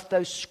worth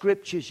those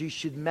scriptures you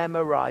should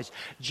memorize.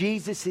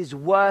 Jesus is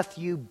worth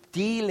you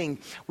dealing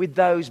with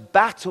those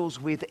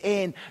battles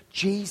within.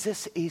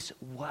 Jesus is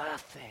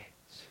worth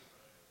it.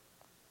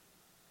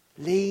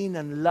 Lean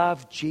and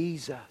love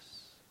Jesus.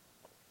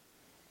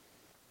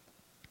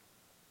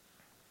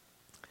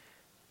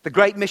 The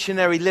great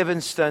missionary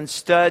Livingstone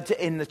stood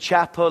in the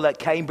chapel at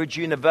Cambridge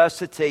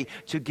University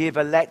to give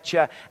a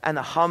lecture and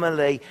a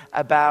homily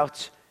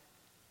about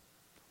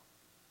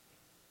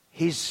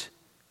his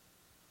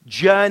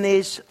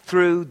journeys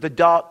through the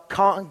dark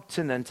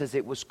continent, as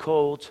it was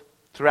called,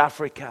 through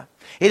Africa.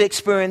 He'd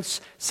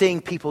experienced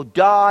seeing people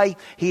die.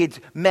 He had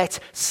met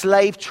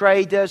slave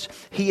traders.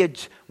 He had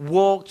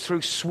walked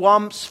through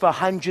swamps for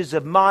hundreds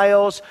of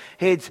miles.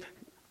 He'd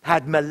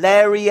had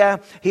malaria.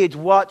 He had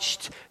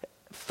watched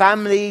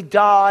family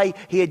die.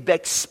 He had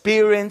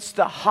experienced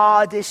the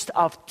hardest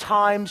of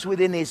times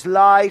within his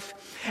life.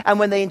 And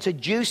when they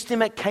introduced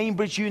him at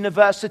Cambridge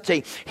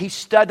University, he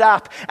stood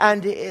up,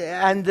 and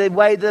the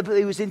way that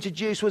he was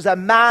introduced was a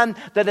man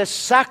that has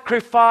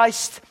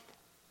sacrificed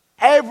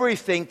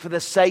everything for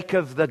the sake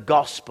of the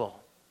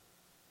gospel.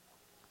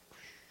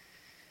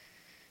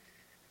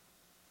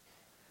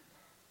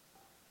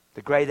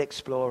 The great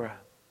explorer.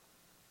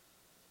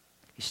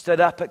 He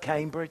stood up at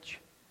Cambridge.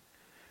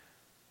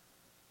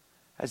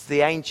 As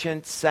the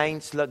ancient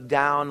saints looked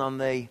down on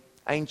the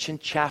ancient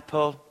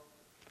chapel,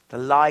 the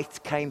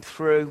light came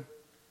through.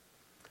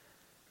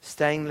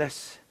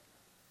 Stainless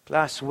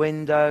glass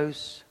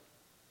windows.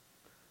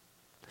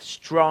 The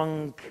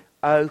strong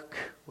oak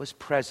was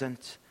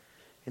present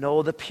in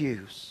all the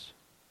pews.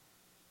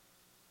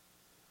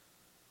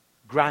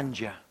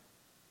 Grandeur.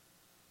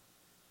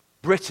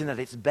 Britain at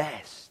its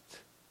best.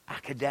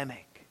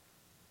 Academic.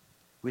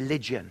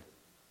 Religion.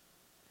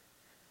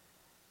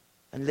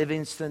 And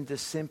Livingstone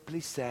just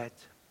simply said,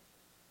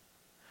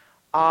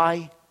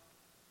 I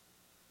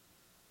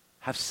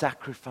have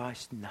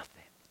sacrificed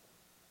nothing.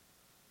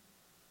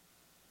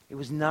 It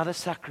was not a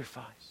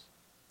sacrifice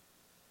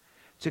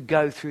to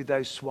go through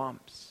those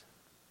swamps.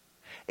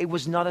 It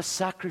was not a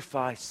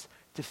sacrifice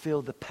to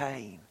feel the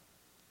pain.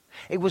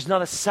 It was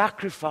not a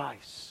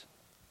sacrifice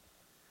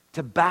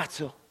to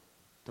battle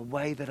the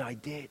way that I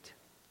did.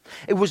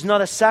 It was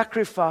not a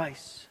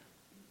sacrifice.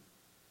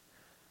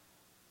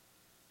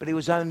 But it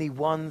was only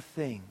one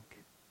thing.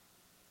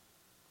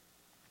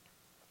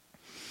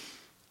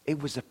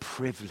 It was a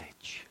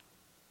privilege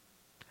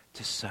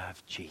to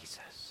serve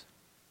Jesus.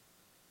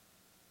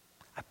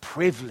 A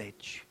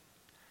privilege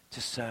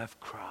to serve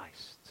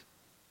Christ.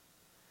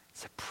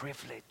 It's a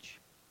privilege.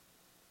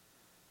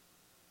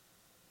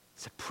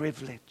 It's a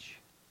privilege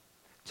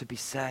to be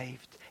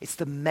saved. It's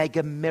the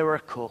mega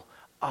miracle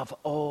of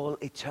all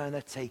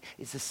eternity.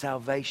 It's the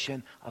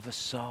salvation of a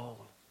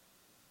soul.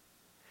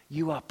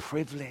 You are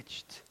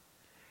privileged.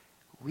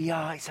 We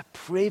are. It's a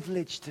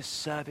privilege to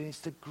serve Him.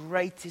 It's the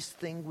greatest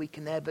thing we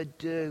can ever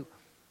do.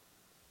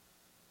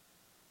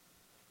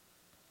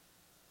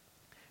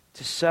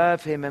 To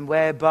serve Him, and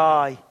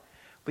whereby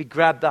we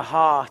grab the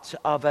heart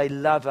of a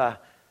lover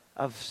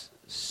of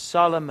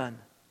Solomon.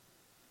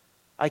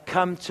 I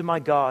come to my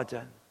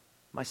garden,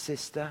 my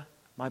sister,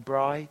 my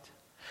bride.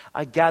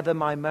 I gather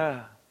my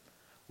myrrh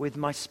with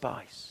my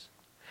spice.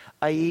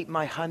 I eat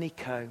my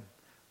honeycomb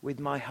with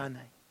my honey.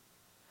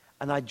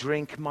 And I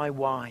drink my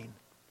wine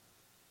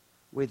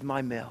with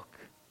my milk.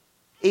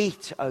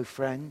 Eat, O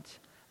friend,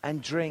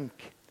 and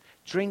drink.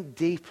 Drink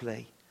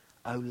deeply,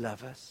 O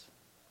lovers.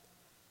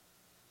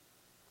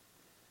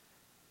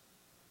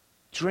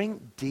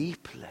 Drink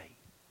deeply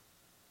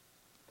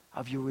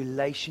of your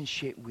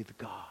relationship with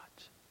God.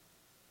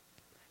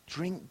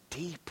 Drink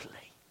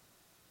deeply,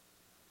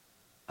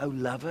 O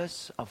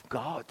lovers of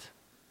God.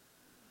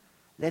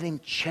 Let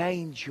Him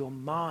change your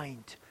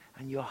mind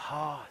and your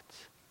heart.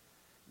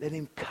 Let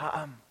Him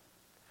come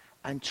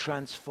and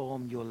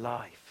transform your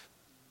life.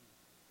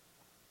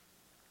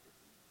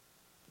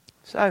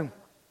 So,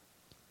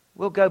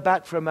 we'll go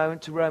back for a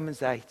moment to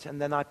Romans 8, and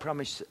then I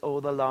promise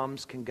all the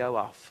alarms can go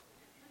off.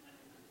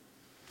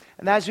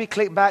 And as we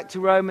click back to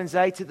Romans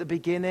 8 at the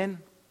beginning,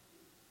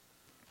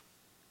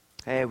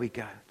 there we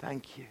go.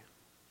 Thank you.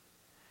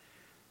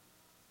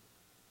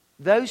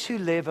 Those who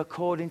live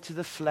according to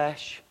the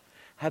flesh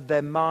have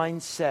their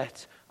mind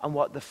set on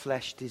what the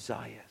flesh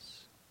desires.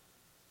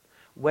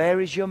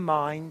 Where is your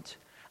mind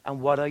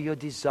and what are your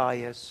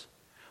desires?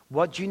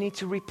 What do you need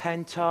to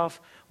repent of?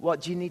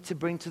 What do you need to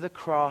bring to the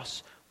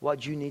cross?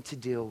 What do you need to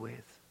deal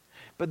with?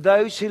 But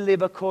those who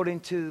live according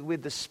to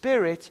with the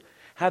Spirit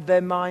have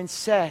their mind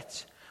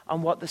set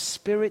on what the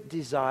Spirit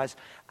desires.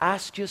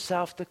 Ask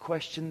yourself the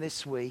question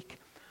this week,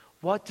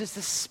 what does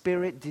the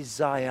Spirit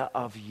desire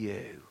of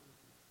you?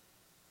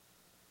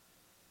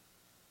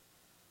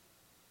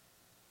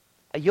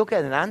 You'll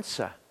get an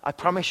answer, I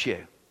promise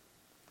you,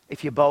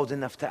 if you're bold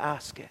enough to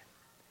ask it.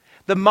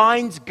 The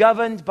mind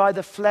governed by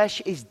the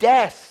flesh is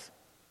death.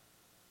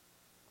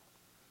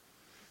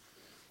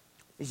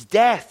 Is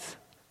death.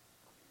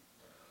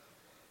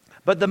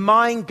 But the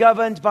mind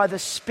governed by the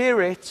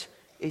Spirit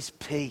is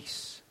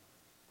peace.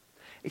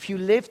 If you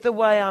live the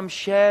way I'm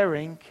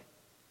sharing,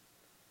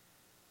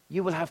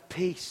 you will have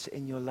peace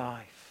in your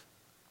life.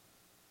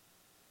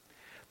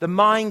 The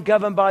mind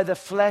governed by the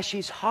flesh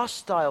is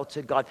hostile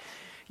to God.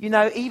 You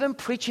know, even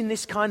preaching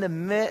this kind of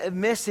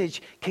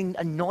message can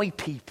annoy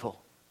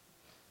people.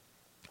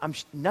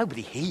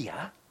 Nobody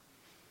here,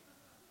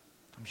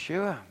 I'm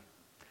sure.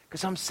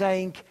 Because I'm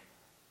saying,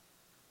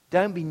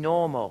 don't be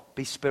normal,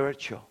 be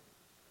spiritual.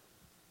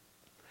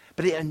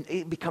 But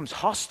it becomes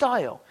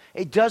hostile.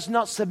 It does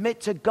not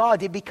submit to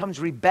God. It becomes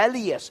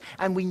rebellious.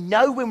 And we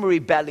know when we're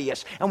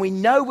rebellious. And we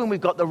know when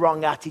we've got the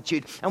wrong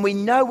attitude. And we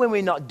know when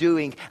we're not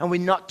doing. And we're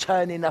not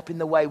turning up in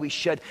the way we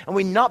should. And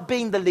we're not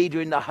being the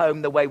leader in the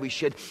home the way we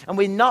should. And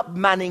we're not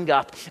manning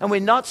up. And we're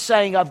not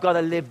saying, I've got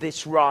to live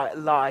this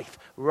life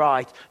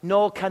right.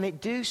 Nor can it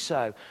do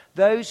so.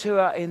 Those who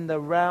are in the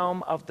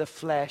realm of the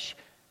flesh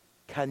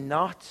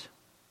cannot.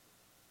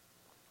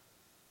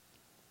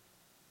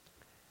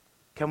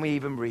 Can we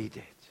even read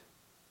it?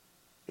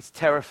 It's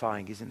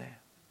terrifying, isn't it?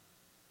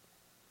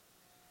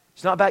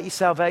 It's not about your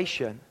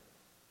salvation,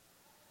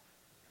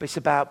 but it's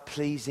about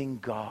pleasing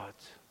God.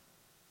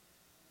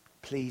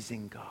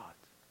 Pleasing God.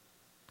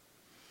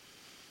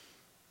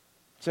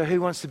 So who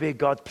wants to be a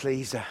God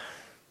pleaser?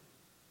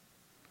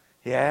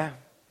 Yeah?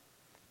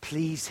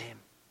 Please Him.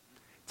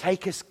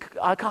 Take us.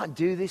 I can't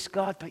do this,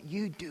 God, but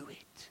you do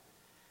it.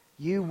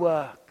 You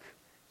work.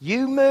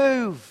 You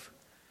move.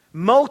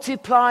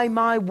 Multiply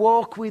my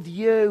walk with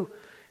you.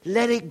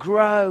 Let it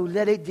grow.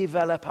 Let it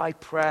develop, I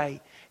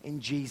pray, in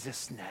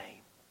Jesus'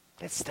 name.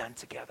 Let's stand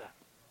together.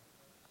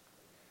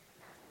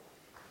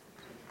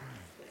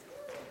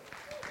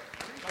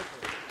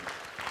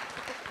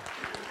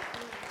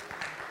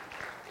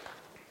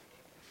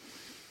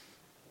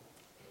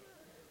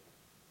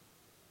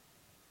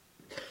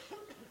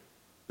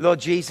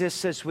 Lord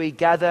Jesus, as we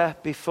gather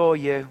before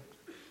you,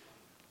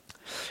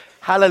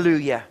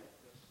 hallelujah,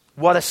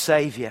 what a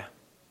Savior.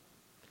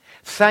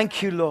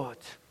 Thank you, Lord.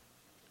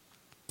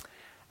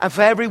 And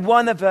for every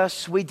one of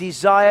us, we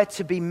desire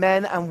to be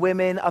men and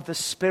women of the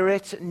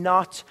Spirit,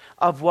 not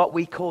of what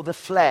we call the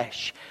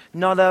flesh,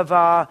 not of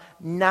our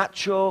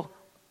natural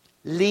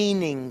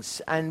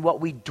leanings and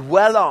what we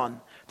dwell on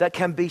that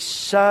can be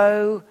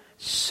so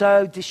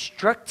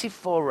destructive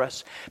for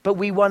us. But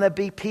we want to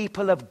be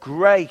people of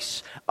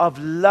grace, of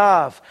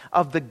love,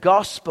 of the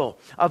gospel,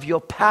 of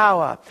your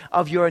power,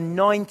 of your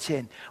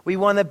anointing. We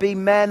want to be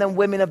men and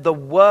women of the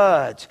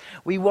word.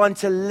 We want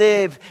to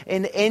live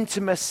in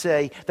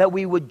intimacy, that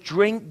we would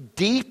drink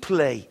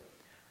deeply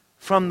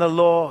from the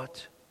Lord,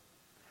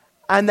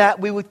 and that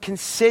we would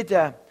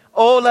consider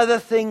all other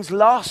things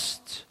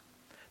lost,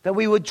 that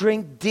we would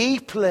drink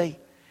deeply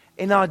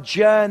in our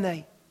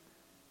journey.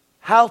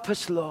 Help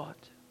us, Lord.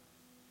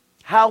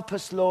 Help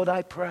us, Lord,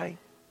 I pray.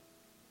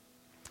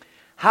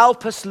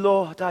 Help us,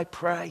 Lord, I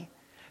pray,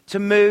 to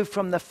move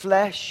from the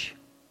flesh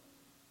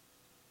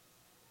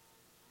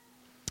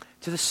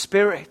to the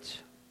Spirit.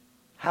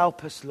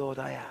 Help us, Lord,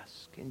 I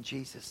ask, in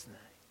Jesus' name.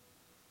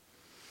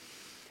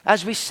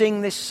 As we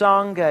sing this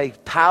song,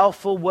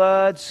 powerful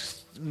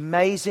words,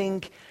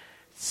 amazing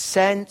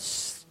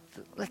sense,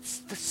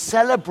 let's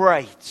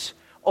celebrate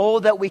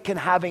all that we can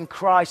have in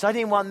Christ. I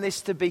didn't want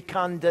this to be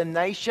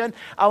condemnation.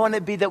 I want it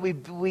to be that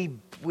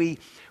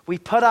we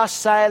put our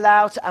sail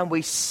out and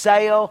we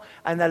sail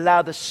and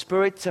allow the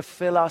Spirit to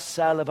fill our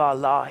sail of our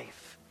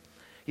life.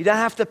 You don't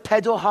have to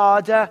pedal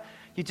harder.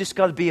 You just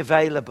got to be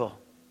available.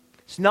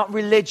 It's not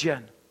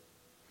religion.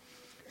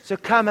 So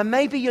come, and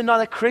maybe you're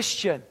not a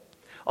Christian,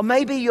 or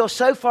maybe you're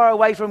so far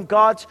away from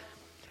God,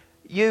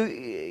 you're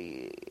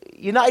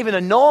not even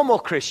a normal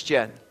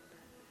Christian.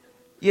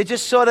 You're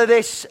just sort of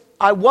this,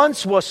 I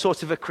once was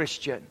sort of a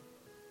Christian.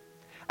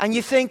 And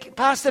you think,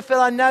 Pastor Phil,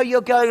 I know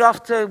you're going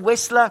off to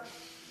Whistler,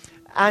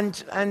 and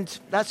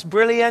that's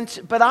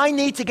brilliant, but I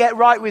need to get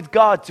right with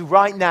God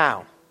right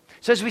now.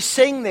 So as we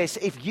sing this,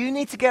 if you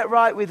need to get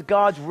right with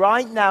God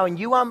right now and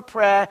you want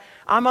prayer,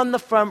 I'm on the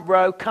front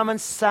row. Come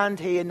and stand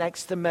here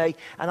next to me,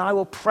 and I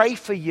will pray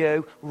for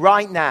you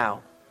right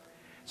now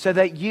so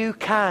that you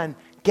can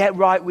get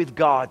right with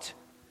God.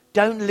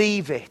 Don't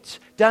leave it.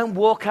 Don't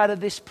walk out of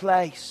this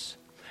place.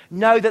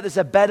 Know that there's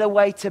a better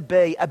way to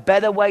be, a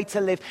better way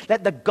to live.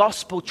 Let the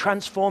gospel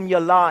transform your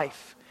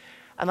life.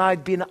 And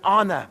I'd be an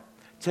honor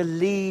to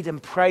lead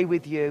and pray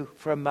with you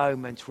for a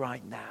moment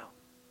right now.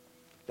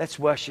 Let's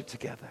worship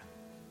together.